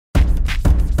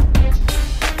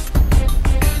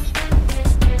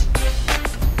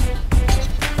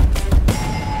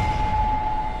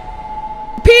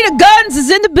Peter Gunz is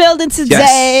in the building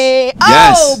today.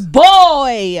 Yes. Oh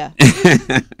boy!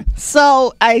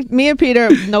 So me and Peter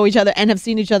know each other and have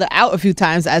seen each other out a few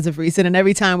times as of recent, and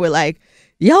every time we're like,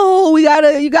 "Yo, you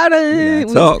gotta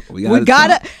talk. We gotta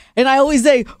talk. And I always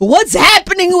say, "What's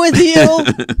happening with you?"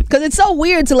 Because it's so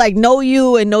weird to like know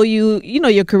you and know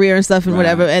your career and stuff and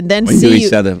whatever, and then we see knew you.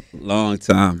 each other a long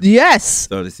time. Yes.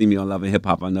 So to see me on Love and Hip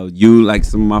Hop, I know you, like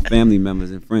some of my family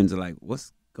members and friends, are like,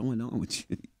 "What's going on with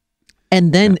you?"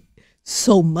 And then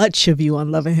so much of you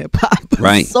on Love and Hip Hop,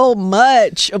 right? So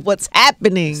much of what's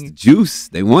happening. It's the juice.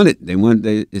 They want it.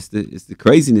 It's the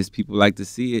craziness. People like to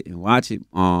see it and watch it.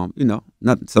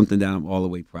 Not something that I'm all the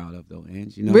way proud of though,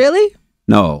 Angie. Really?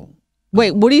 No.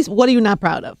 Wait, what are you not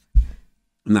proud of?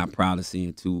 I'm not proud of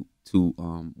seeing two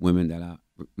women that I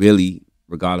really,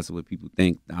 regardless of what people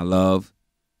think, I love.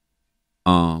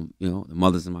 The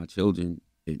mothers of my children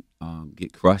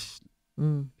get crushed.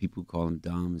 People call them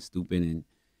dumb and stupid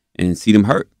and see them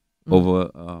hurt over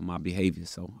my behavior.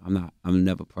 So I'm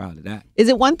never proud of that. Is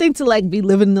it one thing to like be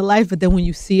living the life, but then when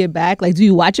you see it back, like do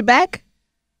you watch it back?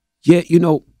 Yeah,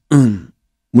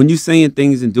 when you're saying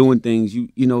things and doing things,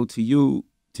 to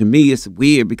me it's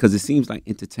weird because it seems like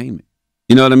entertainment.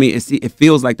 You know what I mean? It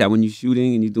feels like that when you're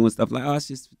shooting and you're doing stuff like, oh, it's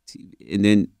just TV. And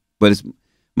then, but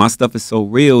my stuff is so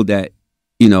real that,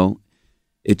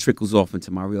 it trickles off into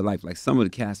my real life. Like some of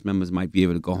the cast members might be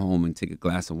able to go home and take a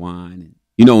glass of wine.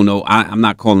 And I'm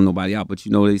not calling nobody out, but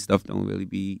their stuff don't really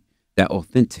be that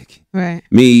authentic. Right.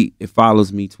 Me, it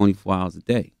follows me 24 hours a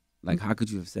day. Like, how could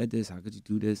you have said this? How could you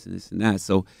do this and this and that?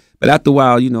 So, but after a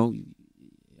while, I'm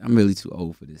really too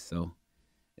old for this. So,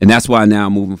 and that's why now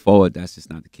moving forward, that's just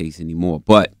not the case anymore.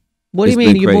 But what do you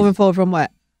mean? You're moving forward from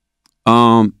what?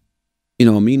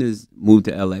 Amina's moved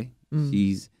to LA.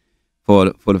 She's for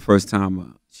the first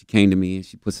time, she came to me and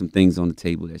she put some things on the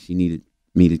table that she needed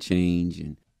me to change,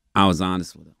 and I was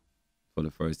honest with her for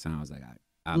the first time. I was like,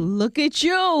 look at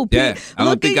you. Yeah, I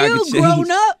don't think I could change.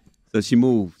 Grown up. So she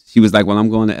moved. She was like, well, I'm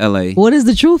going to LA. What is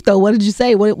the truth though? What did you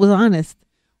say? What was honest?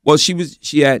 Well,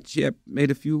 she had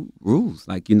made a few rules,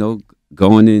 like,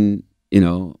 going in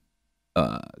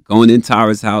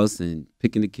Tara's house and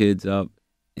picking the kids up,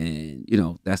 and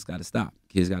that's got to stop.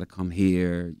 Kids got to come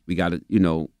here. We got to,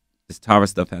 this Tara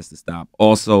stuff has to stop.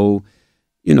 Also,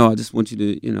 I just want you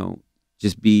to,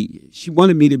 just be. She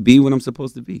wanted me to be what I'm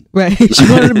supposed to be. Right. She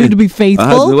wanted me to be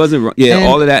faithful. It wasn't.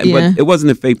 All of that. Yeah. But it wasn't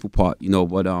the faithful part.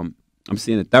 But I'm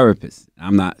seeing a therapist.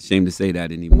 I'm not ashamed to say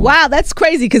that anymore. Wow, that's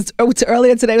crazy. Because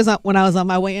earlier today was when I was on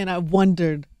my way in, I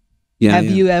wondered. Have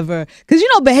you ever? Because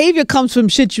behavior comes from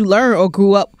shit you learn or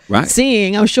grew up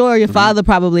seeing. I'm sure your father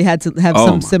probably had to have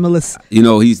some similar.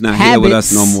 He's not here with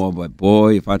us no more. But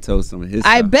boy, if I told some of his,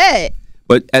 I bet.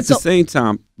 But at the same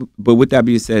time, but with that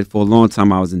being said, for a long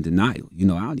time I was in denial. I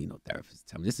don't need no therapist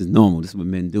to tell me this is normal. This is what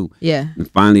men do. Yeah. And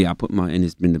finally, I put and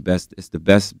it's been the best. It's the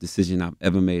best decision I've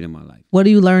ever made in my life. What are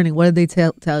you learning? What did they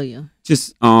tell you?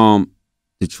 Just the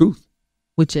truth.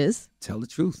 Which is? Tell the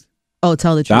truth. Oh,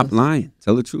 tell the truth. Stop lying.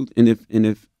 Tell the truth. And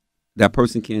if that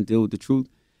person can't deal with the truth,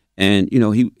 and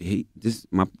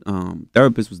my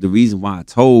therapist was the reason why I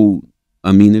told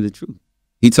Amina the truth.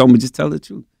 He told me just tell the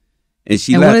truth, and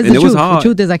she left, and it was hard. The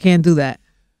truth is I can't do that.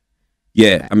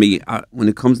 Yeah, I mean, when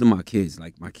it comes to my kids,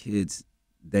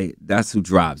 that's who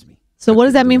drives me. So what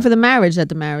does that mean for the marriage? That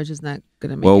the marriage is not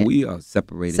gonna make it? Well, we are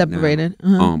separated. Separated.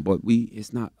 Now. But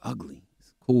it's not ugly.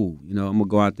 It's cool. I'm gonna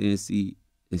go out there and see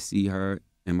her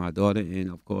and my daughter, and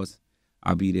of course,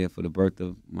 I'll be there for the birth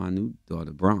of my new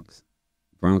daughter, Bronx.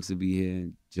 Bronx will be here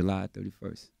in July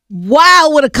 31st. Wow,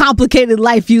 what a complicated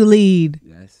life you lead.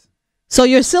 Yes. So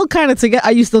you're still kind of together?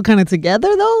 Are you still kind of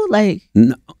together though? Like,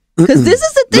 no, because this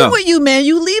is the thing with you, man.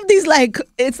 You leave these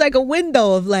it's like a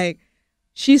window of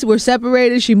we're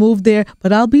separated. She moved there,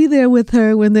 but I'll be there with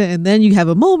her and then you have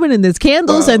a moment and there's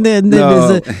candles and then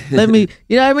there's you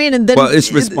know what I mean? And then it's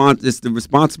the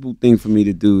responsible thing for me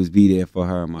to do is be there for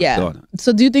her and my daughter.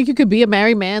 So do you think you could be a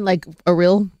married man, like a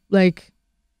real I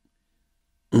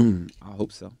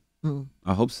hope so.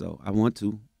 I hope so. I want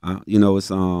to.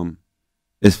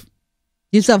 It's.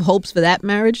 You still have hopes for that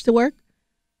marriage to work?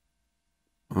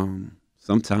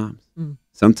 Sometimes,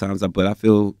 but I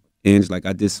feel, Ange, like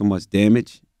I did so much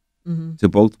damage to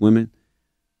both women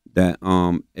that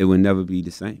it would never be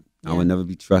the same. Yeah. I would never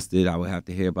be trusted. I would have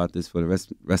to hear about this for the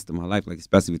rest of my life, like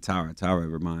especially with Tara. Tara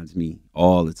reminds me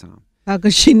all the time. How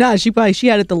could she not? She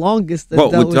had it the longest. Well,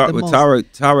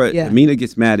 with Tara, Amina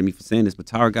gets mad at me for saying this, but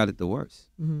Tara got it the worst.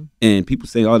 And people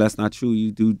say, "Oh, that's not true.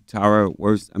 You do Tara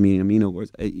worse. I mean, Amina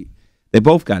worse." They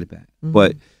both got it bad.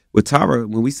 But with Tara,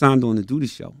 when we signed on to do the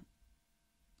show,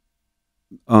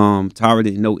 Tara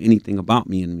didn't know anything about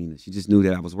me and Amina. She just knew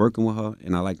that I was working with her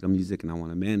and I liked her music and I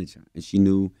want to manage her. And she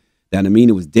knew that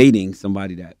Amina was dating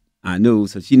somebody that I knew,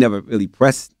 so she never really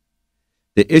pressed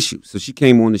the issue. So she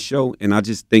came on the show, and I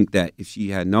just think that if she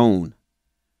had known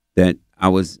that I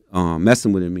was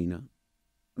messing with Amina,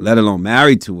 let alone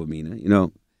married to Amina, you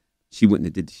know, she wouldn't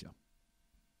have did the show.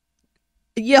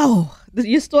 Yo,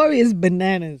 your story is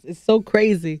bananas. It's so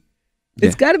crazy. Yeah.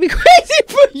 It's got to be crazy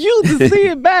for you to see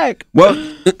it back. Well,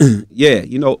 yeah,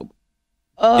 you know,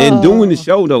 in doing the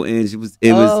show though, Angie, it was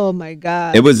oh my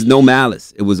God, it was no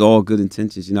malice. It was all good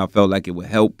intentions. You know, I felt like it would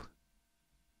help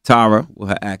Tara with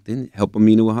her acting, help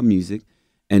Amina with her music,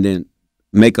 and then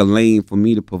make a lane for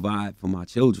me to provide for my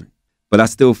children. But I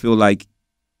still feel like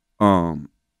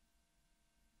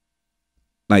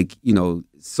you know,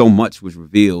 so much was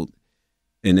revealed,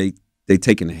 and they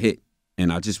taking a hit.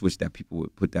 And I just wish that people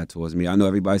would put that towards me. I know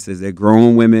everybody says they're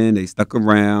grown women, they stuck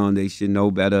around, they should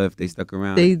know better if they stuck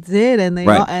around. They did, and they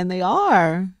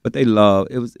are. But they love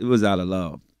it was out of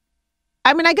love.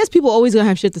 I mean, I guess people always gonna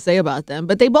have shit to say about them,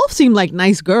 but they both seem like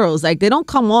nice girls. Like they don't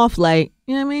come off like,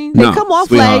 you know what I mean? They come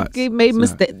off like they made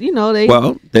mistakes. You know, they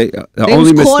the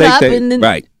only mistake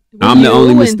right. I'm the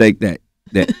only mistake that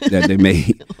they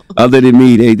made. Other than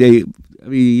me, they I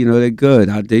mean, you know, they're good.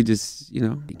 They just, you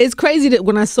know. It's crazy that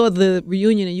when I saw the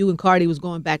reunion and you and Cardi was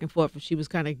going back and forth and she was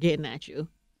kind of getting at you.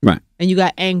 Right. And you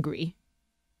got angry.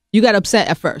 You got upset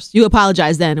at first. You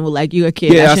apologized then and were like, you're a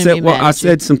kid. Yeah, I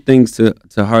said some things to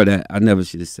her that I never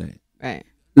should have said. Right.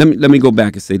 Let me go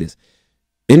back and say this.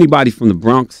 Anybody from the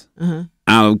Bronx, I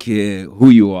don't care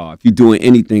who you are. If you're doing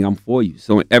anything, I'm for you.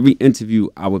 So in every interview,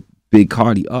 I would big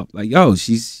Cardi up. Like, yo,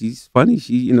 she's funny.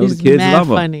 She, you know, the kids love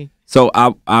her. Funny. So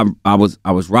I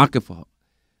was rocking for her,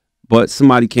 but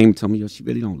somebody came and told me, yo, she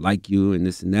really don't like you and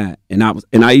this and that, and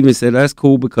I even said that's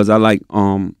cool because I like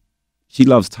she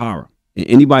loves Tara, and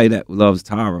anybody that loves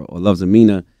Tara or loves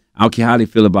Amina, I don't care how they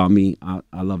feel about me, I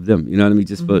love them. You know what I mean?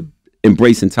 Just for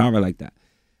embracing Tara like that.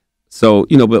 So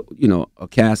you know, but you know, a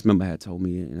cast member had told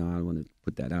me, you know, I don't want to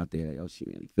put that out there. Yo, she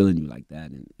really feeling you like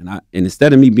that, and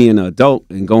instead of me being an adult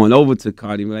and going over to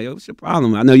Cardi, like, yo, what's your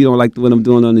problem? I know you don't like what I'm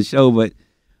doing on the show, but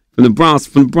From the Bronx,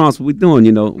 what we doing,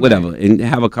 you know, whatever, and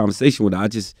have a conversation with her. I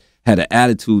just had an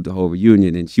attitude the whole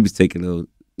reunion, and she was taking a little,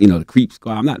 you know, the creep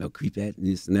squad. I'm not no creep at and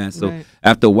this and that. So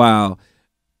after a while,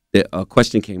 a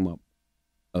question came up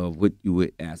of what you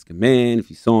would ask a man if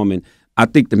you saw him, and I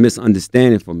think the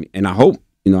misunderstanding for me, and I hope,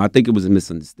 you know, I think it was a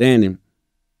misunderstanding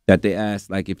that they asked,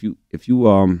 like, if you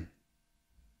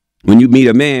when you meet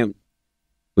a man,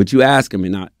 would you ask him,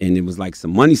 and it was like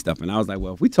some money stuff, and I was like,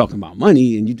 well, if we talking about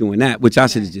money and you doing that, which I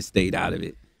should have just stayed out of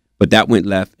it, but that went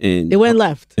left, and it went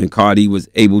left, and Cardi was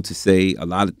able to say a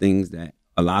lot of things that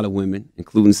a lot of women,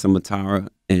 including some of Tara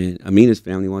and Amina's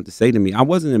family, wanted to say to me. I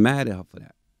wasn't mad at her for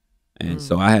that, and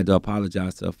so I had to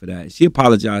apologize to her for that. She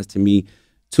apologized to me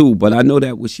too, but I know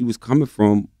that where she was coming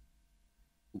from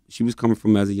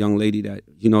as a young lady that,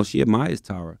 you know, she admires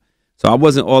Tara. So I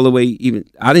wasn't all the way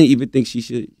I didn't even think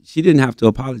she didn't have to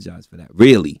apologize for that,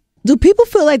 really. Do people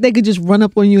feel like they could just run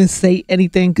up on you and say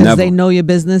anything because they know your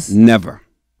business? Never.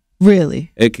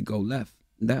 Really? It could go left.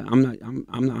 I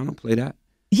don't play that.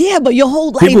 Yeah, but your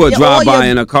whole life. People would drive by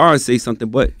in a car and say something,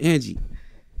 but Angie,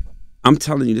 I'm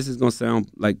telling you, this is going to sound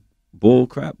like bull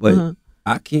crap, but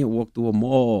I can't walk through a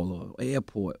mall or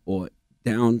airport or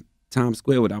down Times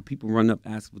Square without people running up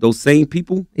asking. Those same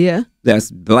people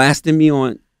that's blasting me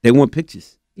on, they want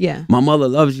pictures. Yeah. My mother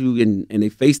loves you, and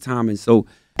they FaceTime. And so,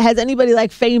 has anybody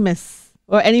like famous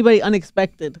or anybody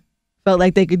unexpected felt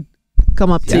like they could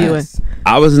come up to you?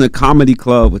 I was in a comedy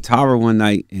club with Tara one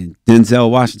night, and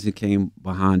Denzel Washington came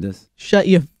behind us. Shut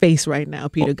your face right now,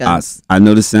 Peter Gunz. I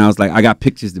know this sounds like I got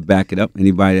pictures to back it up.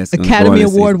 Anybody that's Academy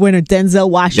Award winner Denzel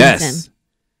Washington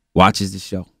watches the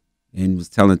show. And was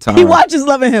telling Tara. He watches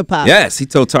Love and Hip Hop. Yes, he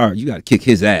told Tara, you got to kick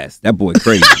his ass. That boy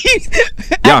crazy.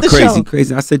 Y'all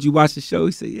crazy. I said, you watch the show?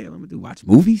 He said, yeah, what am I do? Watch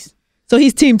movies? So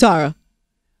he's Team Tara.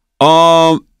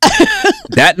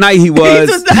 That night he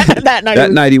was. that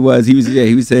night he was. He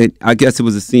was saying, I guess it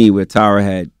was a scene where Tara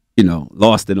had, you know,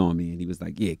 lost it on me. And he was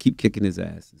like, yeah, keep kicking his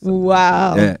ass.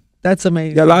 Wow. Yeah. That's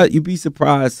amazing. Yeah, you'd be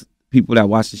surprised, people that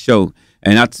watch the show.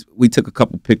 And we took a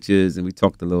couple pictures and we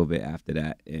talked a little bit after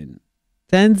that. And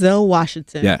Denzel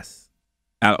Washington. Yes.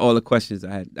 Out of all the questions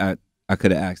I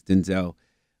could have asked Denzel,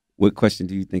 what question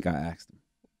do you think I asked him?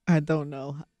 I don't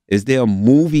know. Is there a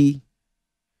movie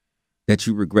that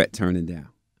you regret turning down?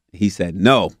 He said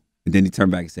no. And then he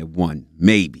turned back and said 1,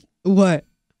 maybe. What?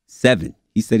 7.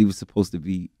 He said he was supposed to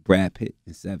be Brad Pitt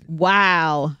in 7.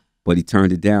 Wow. but he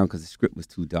turned it down because the script was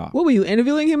too dark. What were you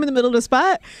interviewing him in the middle of the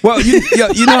spot? Well, you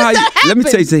know how. Let me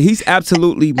tell you something. He's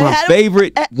absolutely my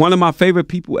favorite, one of my favorite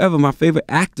people ever, my favorite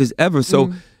actors ever.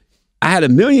 So I had a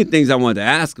million things I wanted to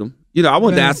ask him. You know, I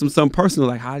wanted to ask him something personal,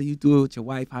 like how do you do it with your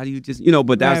wife? How do you just,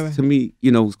 but that's to me,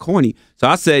 was corny. So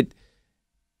I said,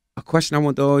 a question I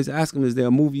want to always ask him, is there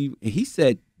a movie? And he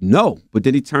said no, but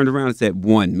then he turned around and said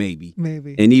one, maybe.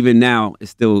 And even now,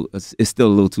 it's still a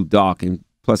little too dark. And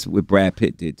plus, what Brad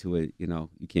Pitt did to it, you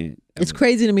can't. It's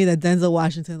crazy to me that Denzel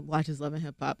Washington watches Love and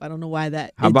Hip Hop. I don't know why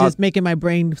that. It's just making my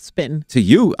brain spin. To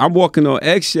you, I'm walking on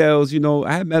eggshells.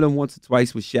 I had met him once or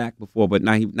twice with Shaq before, but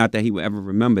not that he would ever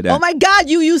remember that. Oh my God,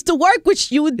 you used to work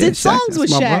with, you did songs with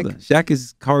Shaq. Brother. Shaq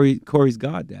is Cory's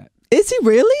goddad. Is he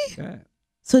really? Yeah.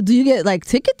 So do you get like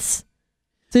tickets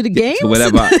to the games? To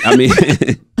whatever. I mean.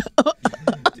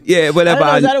 Yeah,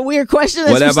 whatever. Is that a weird question?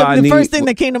 That's the first thing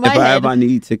that came to my head. If I ever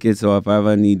need tickets or if I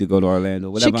ever need to go to Orlando,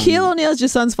 whatever. Shaquille O'Neal's your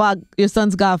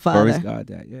son's godfather. Cory's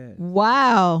goddad, yeah.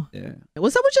 Wow. Yeah.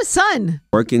 What's up with your son?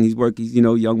 He's working.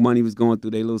 Young Money was going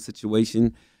through their little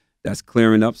situation that's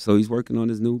clearing up, so he's working on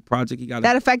his new project. He got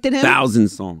that affected him. 1,000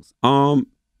 songs.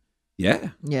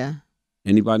 Yeah. Yeah.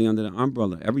 Everybody under the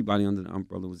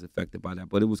umbrella was affected by that,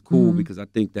 but it was cool because I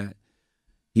think that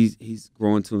he's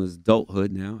growing to his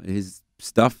adulthood now, and his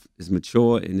stuff is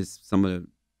mature, and it's some of the,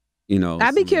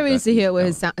 I'd be curious to hear what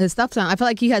his stuff sound. I feel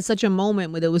like he had such a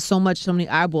moment where there was so many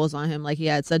eyeballs on him. Like he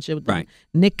had such a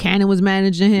Nick Cannon was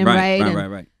managing him, right?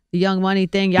 Right. The Young Money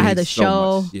thing, y'all had the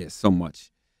show. So much.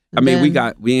 I mean,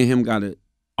 we and him got an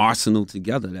arsenal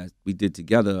together that we did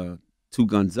together. 2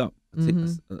 Guns Up,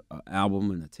 an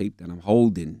album and a tape that I'm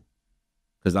holding.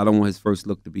 Because I don't want his first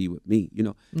look to be with me,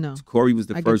 No. Cory was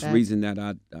the first reason that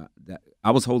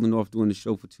I was holding off doing the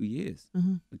show for 2 years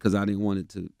because I didn't want it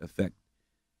to affect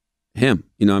him.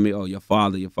 You know what I mean? Oh, your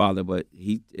father. But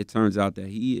it turns out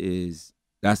that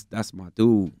that's my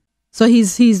dude. So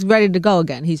he's ready to go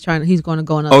again. He's going to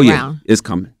go another round. It's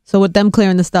coming. So with them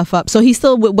clearing the stuff up. So he's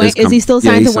still with Wayne. Is he still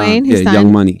signed to Wayne? He's signed,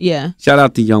 Young Money. Yeah. Shout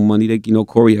out to Young Money.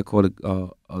 Cory had caught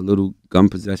a little gun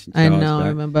possession charge. I know. Back. I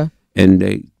remember. And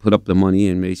they put up the money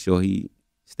and made sure he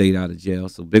stayed out of jail.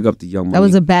 So big up to Young Money. That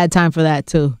was a bad time for that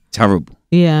too. Terrible.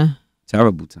 Yeah.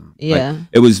 Terrible time. Yeah.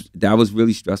 That was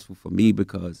really stressful for me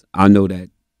because I know that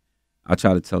I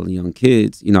try to tell the young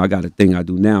kids, I got a thing I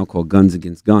do now called Guns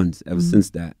Against Guns. Ever since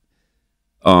that,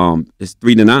 it's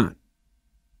 3 to 9.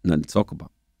 Nothing to talk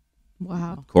about.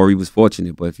 Wow. Cory was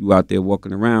fortunate, but if you out there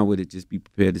walking around with it, just be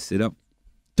prepared to sit up.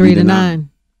 3 to 9.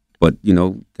 But,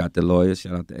 got the lawyer,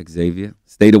 shout out to Xavier.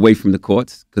 Stayed away from the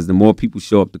courts because the more people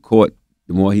show up to court,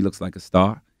 the more he looks like a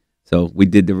star. So we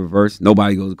did the reverse.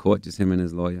 Nobody goes to court, just him and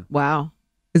his lawyer. Wow.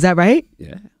 Is that right?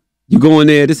 Yeah. You go in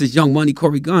there, this is Young Money,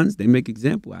 Cory Gunz. They make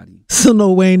example out of you. So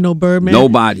no Wayne, no Birdman?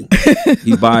 Nobody.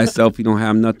 He's by himself. He don't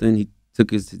have nothing.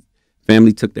 His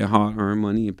family took their hard-earned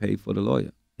money and paid for the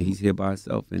lawyer. And he's here by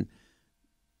himself. And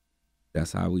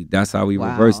that's how we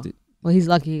reversed it. Well, he's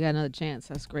lucky he got another chance.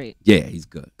 That's great. Yeah, he's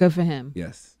good. Good for him.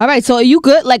 Yes. All right, so are you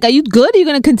good? Are you good? Are you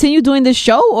going to continue doing this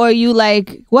show? Or are you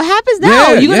what happens now?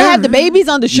 Yeah, you're going to have the babies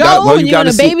on the show?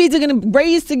 Babies are going to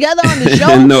raise together on the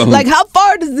show? No. How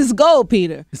far does this go,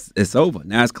 Peter? It's over.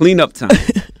 Now it's cleanup time.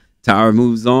 Tyra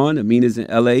moves on. Amina's in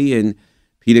L.A. and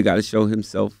Peter got to show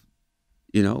himself,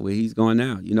 where he's going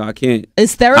now. I can't.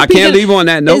 Is therapy? I can't leave on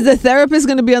that note. Is the therapist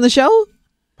going to be on the show?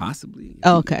 Possibly.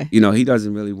 Oh, okay. He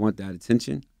doesn't really want that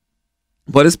attention.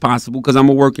 But it's possible because I'm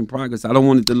a work in progress. I don't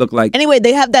want it to look like... Anyway,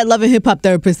 they have that Love and Hip Hop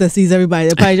therapist that sees everybody.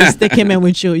 They'll probably just stick him in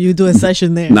with you. You do a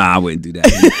session there. Nah, I wouldn't do that.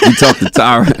 You talk to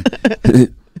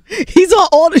Tyra. He's on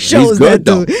all the shows. He's good,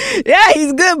 that dude. Yeah,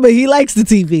 he's good, but he likes the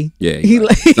TV. Yeah,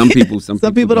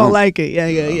 some people don't like it.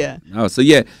 Yeah. No, so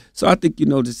I think,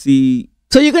 to see...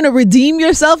 So you're going to redeem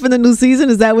yourself in the new season?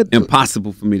 Is that what...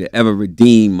 Impossible for me to ever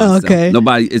redeem myself. Okay.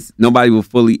 Nobody will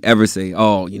fully ever say,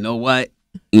 oh, you know what?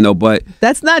 But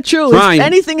that's not true.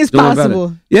 Anything is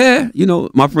possible. Yeah,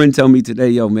 my friend told me today,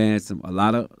 yo, man, a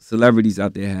lot of celebrities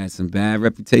out there had some bad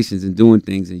reputations in doing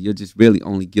things, and you're just really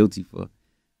only guilty for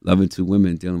loving 2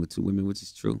 women, dealing with 2 women, which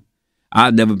is true.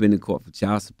 I've never been in court for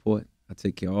child support. I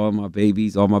take care of all my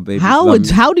babies. How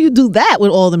do you do that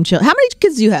with all them children? How many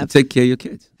kids do you have? Take care of your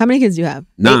kids. How many kids do you have?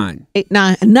 9.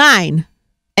 9.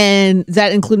 And is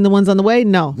that including the ones on the way?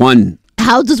 No. 1.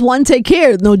 How does one take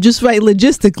care? No, just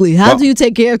logistically. How do you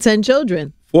take care of 10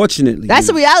 children? Fortunately. That's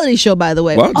a reality show, by the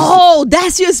way. Well,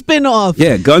 that's your spinoff.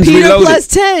 Yeah, Guns Peter Reloaded. plus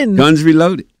 10. Guns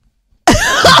Reloaded.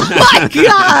 Oh, my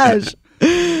gosh.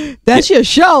 That's your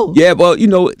show. Yeah, well,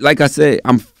 like I said,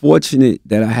 I'm fortunate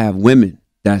that I have women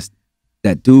that's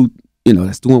doing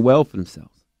well for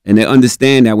themselves. And they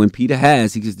understand that when Peter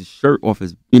he gets the shirt off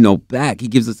his, back. He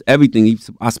gives us everything.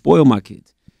 I spoil my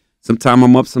kids. Sometimes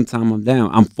I'm up, sometimes I'm down.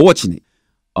 I'm fortunate.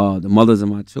 The mothers of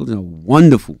my children are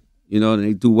wonderful.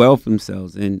 They do well for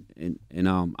themselves, and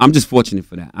I'm just fortunate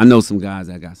for that. I know some guys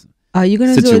that got some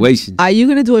situations. Are you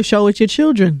gonna do a show with your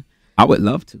children? I would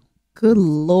love to. Good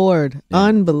Lord, yeah.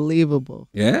 Unbelievable.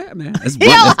 Yeah, man.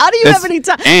 How do you have any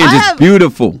time? And it's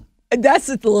beautiful. I'm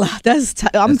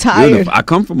tired. Beautiful. I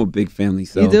come from a big family,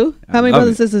 so you do. How many brothers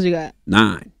and sisters you got?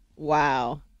 9.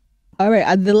 Wow. All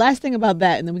right. The last thing about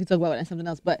that, and then we can talk about something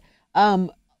else. But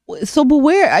but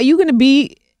where are you going to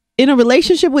be in a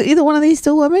relationship with either one of these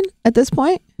 2 women at this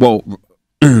point? Well,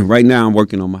 right now I'm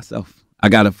working on myself. I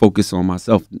got to focus on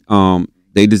myself.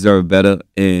 They deserve better,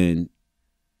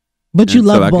 but you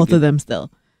love both of them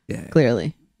still. Yeah.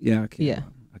 Clearly. Yeah. I can. Yeah.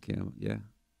 I can. Yeah.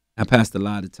 I passed the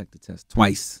lie detector test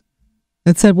twice.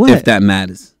 That said what? If that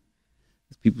matters.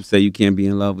 People say you can't be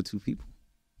in love with 2 people.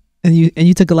 And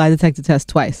you took a lie detector test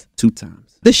twice? 2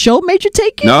 times. The show made you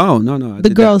take it? No.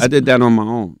 I did that on my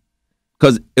own.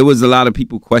 Because it was a lot of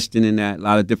people questioning that, a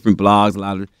lot of different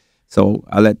blogs, so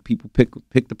I let people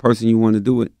pick the person you want to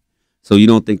do it. So you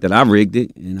don't think that I rigged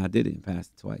it, and I did it and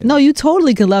passed it twice. No, you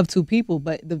totally can love 2 people,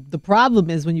 but the problem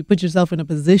is when you put yourself in a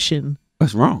position.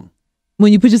 What's wrong?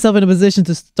 When you put yourself in a position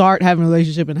to start having a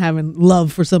relationship and having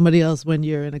love for somebody else when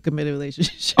you're in a committed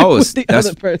relationship with the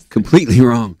other person. Completely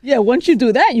wrong. Yeah, once you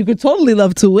do that, you could totally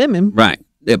love 2 women. Right.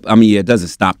 I mean, it doesn't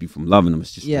stop you from loving them.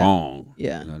 It's just wrong.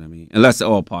 Yeah. You know what I mean? Unless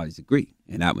all parties agree,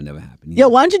 and that would never happen. Yeah,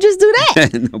 why don't you just do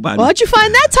that? Why don't you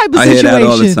find that type of situation? I hear that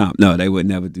all the time. No, they would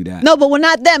never do that. No, but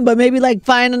not them, but maybe like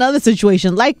find another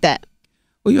situation like that.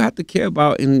 Well, you have to care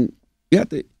about, and you have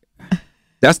to.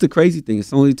 That's the crazy thing.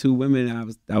 It's only 2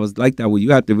 women. I was like that. Where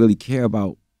you have to really care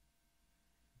about.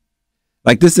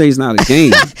 Like this is not a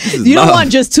game. You don't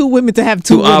want just 2 women to have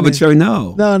 2 women. Arbitrary.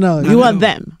 No. You want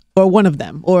them or one of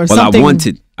them or something.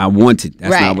 I wanted.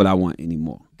 That's not what I want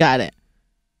anymore. Got it.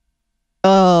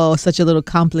 Oh, such a little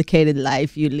complicated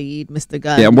life you lead, Mr.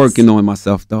 Gunz. Yeah, I'm working on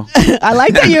myself, though. I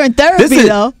like that you're in therapy,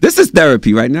 though. This is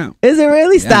therapy right now. Is it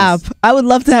really? Yes. Stop. I would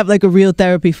love to have like a real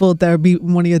therapy, full therapy,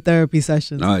 one of your therapy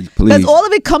sessions. Please. Because all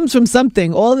of it comes from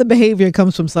something. All of the behavior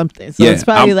comes from something. So it's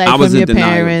probably from your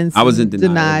parents. I was in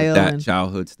denial of that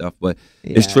childhood stuff, but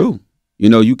it's true.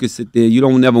 You could sit there. You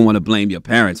don't never want to blame your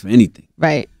parents for anything.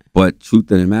 Right. But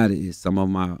truth of the matter is some of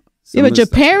my... but your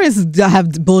parents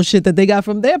have bullshit that they got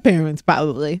from their parents,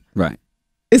 probably. Right.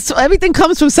 Everything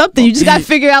comes from something. You just got to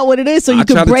figure out what it is so you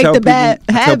can break the bad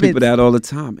habits. I tell people that all the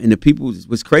time. And the people,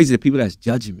 what's crazy, the people that's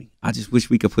judging me, I just wish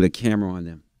we could put a camera on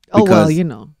them. Oh,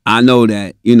 well, I know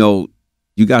that,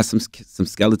 you got some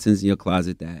skeletons in your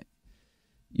closet that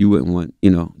you wouldn't want,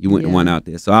 want out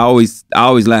there. So I always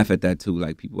laugh at that too.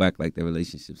 Like people act like their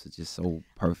relationships are just so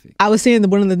perfect. I was seeing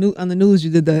on the news you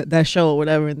did that show or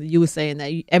whatever, and you were saying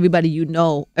that everybody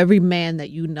every man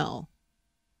that you know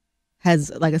has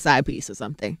like a side piece or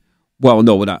something. Well,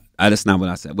 no, that's not what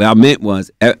I said. What I meant was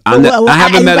I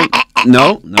haven't met him.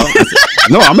 No. I said,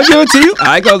 no, I'm gonna give it to you.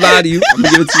 I ain't gonna lie to you. I'm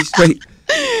gonna give it to you straight.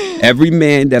 Every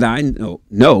man that I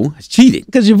know has cheated.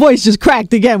 Because your voice just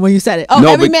cracked again when you said it. Oh,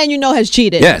 every man you know has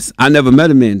cheated. Yes. I never met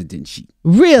a man that didn't cheat.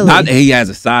 Really? Not that he has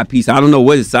a side piece. I don't know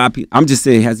what his side piece. I'm just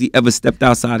saying, has he ever stepped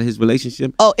outside of his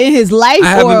relationship? Oh, in his life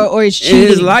or his cheating? In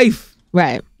his life.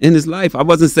 Right. In his life. I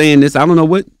wasn't saying this. I don't know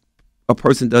what a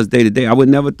person does day to day. I would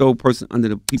never throw a person under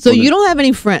the people. So you don't have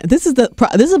any friends. This is the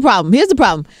problem. Here's the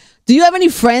problem. Do you have any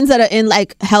friends that are in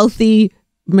like healthy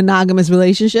monogamous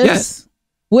relationships? Yes.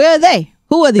 Where are they?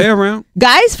 Who are these? They're around.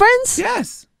 Guys, friends?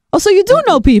 Yes. Oh, so you do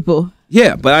know people?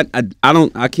 Yeah, but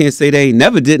I can't say they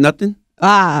never did nothing.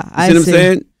 I see. What I'm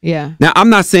saying? Yeah. Now I'm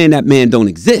not saying that man don't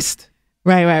exist.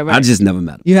 Right. I just never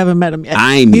met him. You haven't met him yet.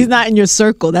 He's not in your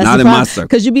circle. That's not the in my circle.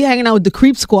 Because you be hanging out with the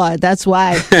creep squad. That's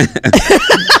why.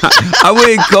 I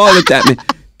wouldn't call it that, man.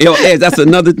 Yo, Ed, that's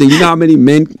another thing. You know how many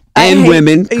men and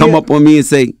women come up on me and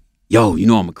say, yo,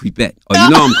 I'm a creepette. Or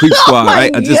I'm creep squad,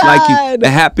 right? I just like you.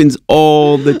 It happens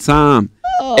all the time.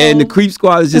 And the creep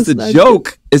squad is just a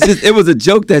joke. It was a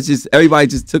joke that just everybody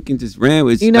just took and just ran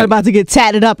with. You're not about to get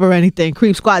tatted up or anything.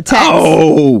 Creep squad tats.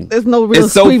 Oh, there's no real.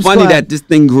 It's so funny that this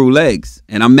thing grew legs,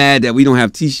 and I'm mad that we don't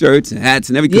have T-shirts and hats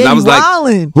and everything. Yeah, I was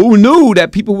like, who knew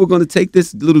that people were going to take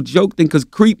this little joke thing? Because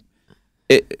creep,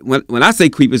 when I say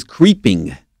creep, it's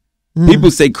creeping. People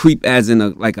say creep as in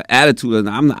an attitude.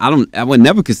 I would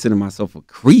never consider myself a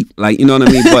creep. Like, you know what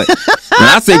I mean? But when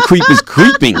I say creep, it's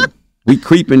creeping. We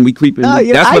creeping. Oh,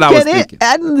 yeah, that's what I was thinking.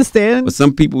 I understand. But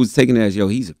some people was taking it as, yo,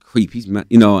 he's a creep. He's,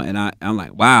 and I'm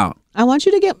like, wow. I want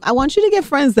you to get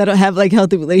friends that have like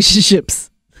healthy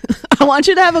relationships. I want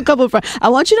you to have a couple of friends. I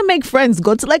want you to make friends.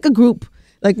 Go to like a group.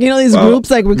 Like, you know, these groups,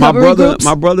 like recovery groups?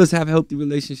 My brothers have healthy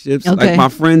relationships. Okay. Like my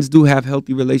friends do have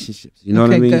healthy relationships. You know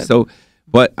what I mean? Good. So,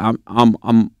 but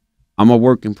I'm a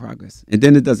work in progress. And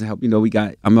then it doesn't help. You know,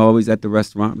 I'm always at the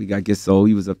restaurant. We got Get Soul.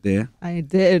 He was up there. I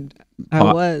did. I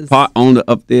was. Part owner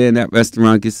up there in that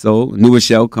restaurant, Get Soul. New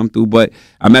Rochelle come through. But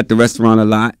I'm at the restaurant a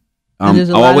lot. And there's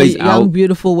always lot of young,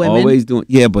 beautiful women. Always doing.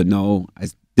 Yeah, but no.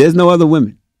 There's no other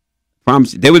women.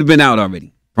 Promise you. They would have been out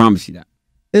already. Promise you that.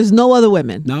 There's no other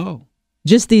women? No.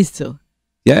 Just these two?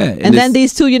 Yeah. And then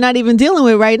these two you're not even dealing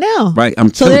with right now. Right.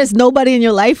 So there's nobody in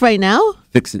your life right now?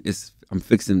 I'm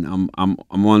fixing. I'm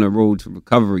on a road to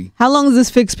recovery. How long does this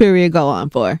fixed period go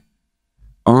on for?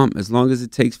 As long as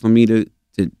it takes for me to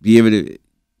be able to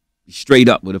be straight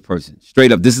up with a person.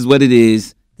 Straight up. This is what it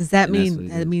is. Does that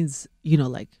mean means, you know,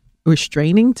 like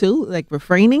restraining too? Like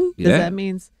refraining? Does that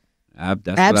mean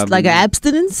like an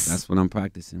abstinence? That's what I'm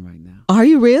practicing right now. Are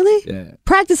you really? Yeah.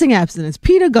 Practicing abstinence.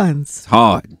 Peter Gunz. It's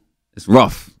hard. It's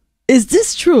rough. Is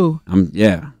this true?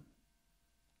 Yeah.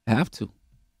 I have to.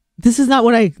 This is not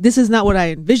what I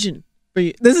envisioned for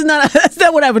you. That's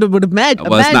not what I would imagine.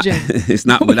 It's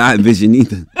not what I envision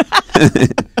either.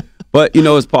 But you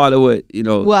know, it's part of what, you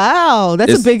know. Wow,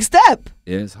 that's a big step.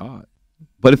 Yeah, it's hard.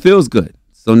 But it feels good.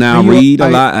 So now I read a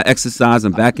lot, I exercise,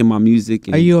 I'm back in my music.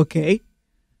 Are you okay?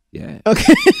 Yeah.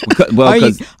 Okay.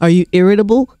 Are you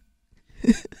irritable?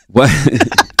 What?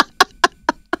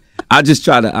 I just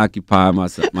try to occupy my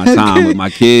time with my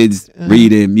kids,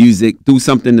 reading, music, do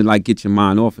something to like get your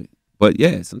mind off it. But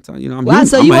yeah, sometimes, you know, I'm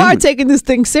so you are taking this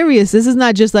thing serious. This is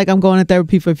not just like I'm going to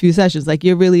therapy for a few sessions. Like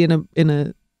you're really in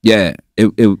a Yeah.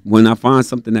 When I find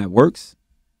something that works,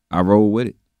 I roll with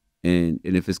it. And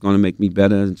if it's going to make me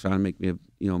better and try to make me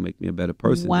a better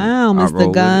person. Wow,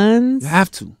 Mr. Gunz. You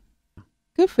have to.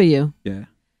 Good for you. Yeah.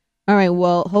 All right.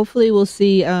 Well, hopefully we'll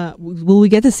see. Will we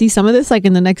get to see some of this like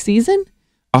in the next season?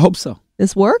 I hope so.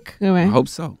 This work? All right. I hope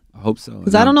so.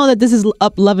 Because I don't know that this is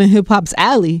up Love and Hip Hop's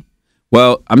alley.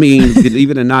 Well, I mean,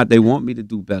 believe it or not, they want me to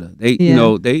do better. You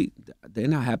know, they're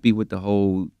not happy with the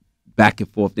whole back and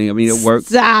forth thing. I mean, it works.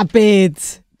 Stop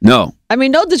it. No. I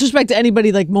mean, no disrespect to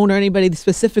anybody like Mona or anybody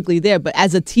specifically there, but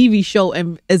as a TV show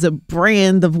and as a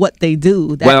brand of what they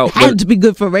do, that had to be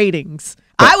good for ratings.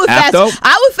 I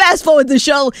would fast forward the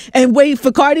show and wait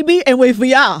for Cardi B and wait for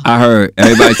y'all. I heard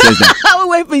everybody says that. I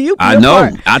would wait for you. I know.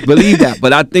 I believe that,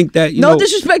 but I think that no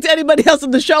disrespect to anybody else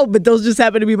on the show, but those just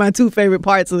happen to be my two favorite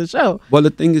parts of the show. Well, the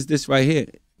thing is this right here.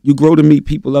 You grow to meet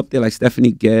people up there like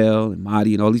Stephanie Gale and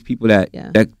Marty and all these people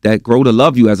that grow to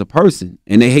love you as a person,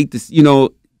 and they hate this. You know,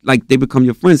 like they become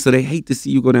your friends, so they hate to see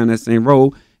you go down that same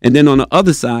road. And then on the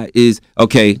other side is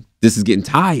okay. This is getting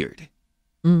tired.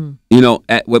 You know,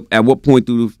 at what point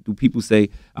do people say,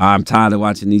 I'm tired of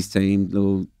watching these same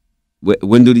little,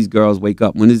 when do these girls wake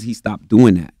up? When does he stop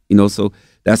doing that? You know, so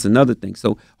that's another thing.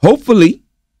 So hopefully,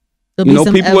 there'll be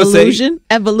some people will say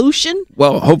evolution.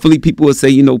 Well, hopefully people will say,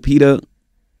 you know, Peter,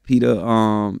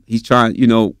 he's trying, you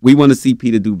know, we want to see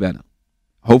Peter do better.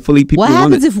 Hopefully people What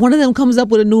happens if one of them comes up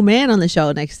with a new man on the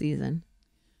show next season?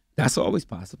 That's always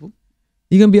possible.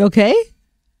 You gonna be okay?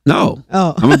 No.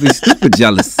 Oh. I'm gonna be super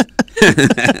jealous.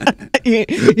 You're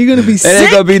gonna be sick. There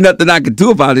ain't gonna be nothing I can do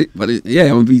about it. But I'm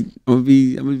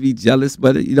gonna be jealous.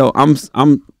 But you know, I'm.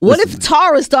 What if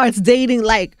Tara starts dating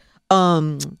like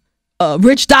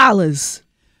Rich Dollars?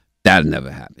 That'll never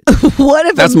happen. What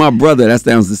if that's my brother? That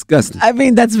sounds disgusting. I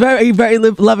mean, that's very, very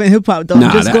Love and Hip Hop though.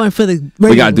 I'm just going for the ratings.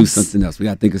 We gotta do something else. We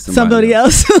gotta think of somebody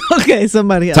else. Okay,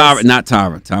 somebody else. Tara, not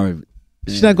Tara. Tara.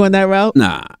 She's not going that route.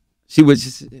 Nah. She would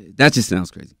just. That just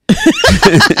sounds crazy.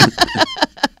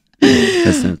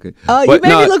 That sounds good. Oh, you made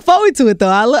me look forward to it though.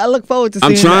 I look forward to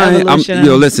seeing. I'm trying.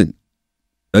 Listen.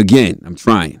 Again, I'm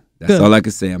trying. That's all I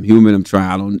can say. I'm human. I'm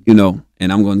trying. I don't. You know,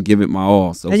 and I'm going to give it my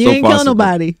all. So and you ain't kill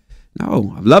nobody.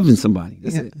 No, I'm loving somebody.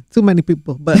 That's it. Too many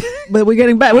people, but we're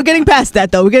getting back. We're getting past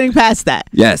that though. We're getting past that.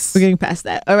 Yes, we're getting past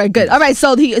that. All right, good. All right,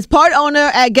 so he is part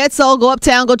owner at Get Soul. Go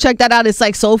uptown, go check that out. It's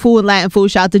like soul food and Latin food.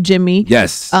 Shout out to Jimmy.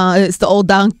 Yes, it's the old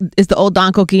Don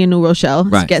Cookie in New Rochelle.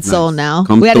 Right, Get Soul now.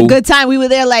 We had a good time. We were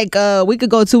there like a week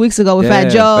ago, 2 weeks ago with Fat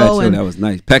Joe. And that was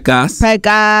nice.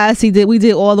 Pecas. We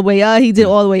did all the way up. He did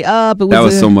all the way up. That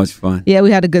was so much fun. Yeah,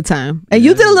 we had a good time. And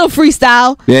you did a little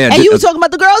freestyle. Yeah, and you were talking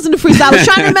about the girls in the freestyle. I was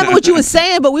trying to remember what you were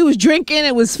saying, but we was drinking.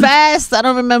 It was fast. I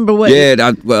don't remember what.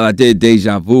 Yeah, I did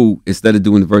Deja Vu. Instead of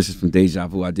doing the verses from Deja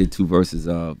Vu, I did 2 verses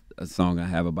of a song I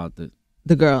have about the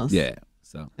girls. Yeah.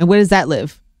 So. And where does that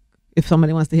live? If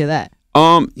somebody wants to hear that.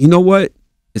 You know what?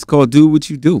 It's called Do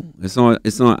What You Do. It's on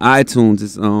iTunes.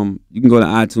 It's you can go to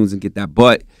iTunes and get that,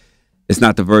 but it's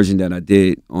not the version that I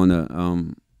did on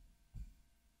the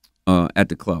at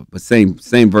the club. But same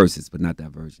verses, but not that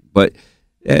version. But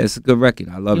Yeah, it's a good record.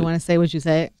 I love it. You want to say what you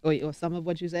said, or some of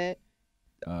what you said?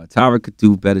 Tyra could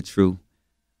do better, true.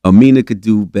 Amina could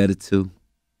do better too.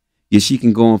 Yeah, she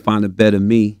can go and find a better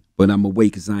me, but I'm away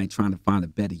because I ain't trying to find a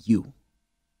better you.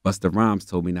 Busta Rhymes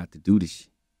told me not to do this shit.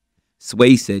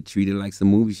 Sway said treat it like some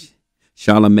movie shit.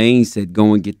 Charlamagne said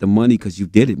go and get the money because you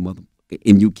did it, motherfucker,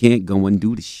 and you can't go and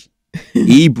do this shit.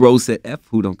 Ebro said F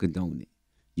who don't condone it.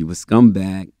 You a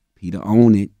scumbag. Peter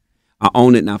own it. I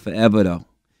own it not forever though,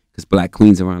 because black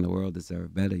queens around the world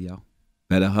deserve better, yo.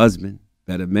 Better husband,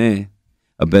 better man.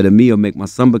 A better me will make my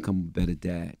son become a better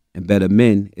dad. And better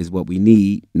men is what we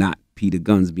need, not Peter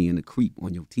Gunz being a creep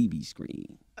on your TV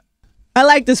screen. I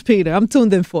like this, Peter. I'm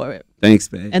tuned in for it.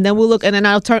 Thanks, man. And then we'll look, and then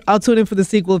I'll tune in for the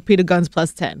sequel of Peter Gunz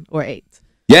plus 10 or 8.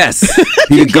 Yes,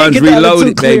 Peter Gunz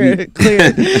Reloaded, baby. Clear.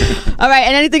 All right,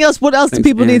 and anything else? What else do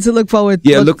people need to look forward?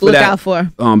 Yeah, look out for.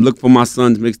 Look for my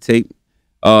son's mixtape,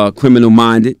 Criminal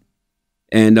Minded,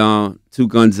 and Two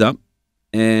Guns Up.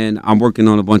 And I'm working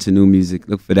on a bunch of new music.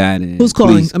 Look for that. And who's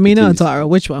calling? Amina or Tara?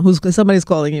 Which one? Somebody's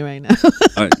calling you right now.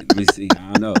 Let me see.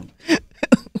 I don't know.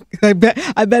 I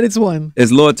bet it's one.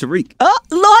 It's Lord Tariq. Oh,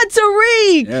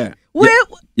 Lord Tariq.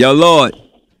 Yeah. Yo, Lord.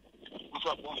 What's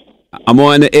up, boy? I'm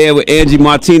on the air with Angie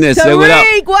Martinez. Tariq, say what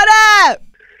up. What up?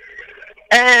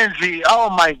 Angie, oh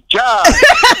my God.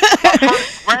 My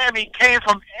first Grammy came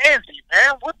from Angie,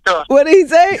 man. What the? What did he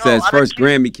say? He says first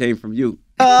Grammy came from you.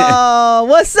 Oh,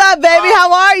 what's up, baby?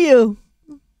 How are you?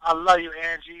 I love you,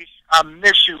 Angie. I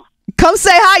miss you. Come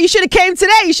say hi. You should have came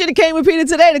today. You should have came with Peter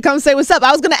today to come say what's up.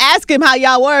 I was going to ask him how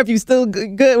y'all were, if you still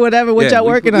good, whatever, what y'all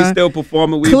working on. We still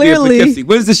performing. We Clearly. in Poughkeepsie.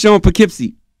 When is the show in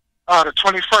Poughkeepsie? The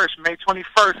 21st, May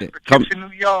 21st, Poughkeepsie,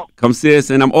 New York. Come see us.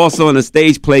 And I'm also on a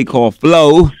stage play called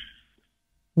Flow.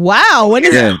 Wow. When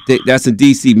is it? That's in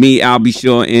D.C. Me, Albie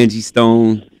Shaw, Angie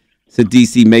Stone. It's in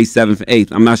D.C. May 7th and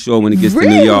 8th. I'm not sure when it gets to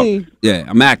New York. Yeah,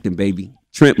 I'm acting, baby.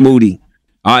 Trent Moody.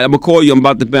 All right, I'm going to call you. I'm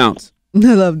about to bounce. I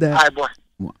love that. All right, boy.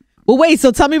 Well, wait.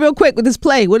 So tell me real quick with this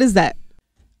play. What is that?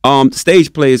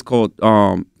 Stage play is called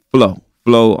Flow.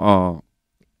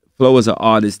 Flo is an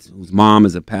artist whose mom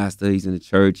is a pastor. He's in the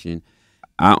church, and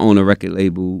I own a record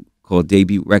label called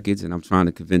Debut Records, and I'm trying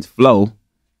to convince Flo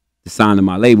to sign to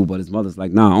my label, but his mother's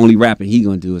like, nah, only rapping he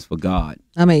gonna do is for God.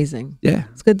 Amazing. Yeah.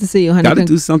 It's good to see you, honey. Gotta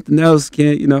do something else,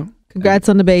 can't, you know. Congrats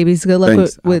on the babies. Good luck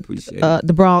Thanks. with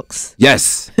the Bronx.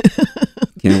 Yes.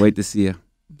 Can't wait to see her.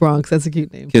 Bronx, that's a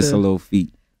cute name. Kiss too. her little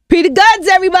feet. Peter Gunz,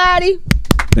 everybody.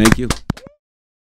 Thank you.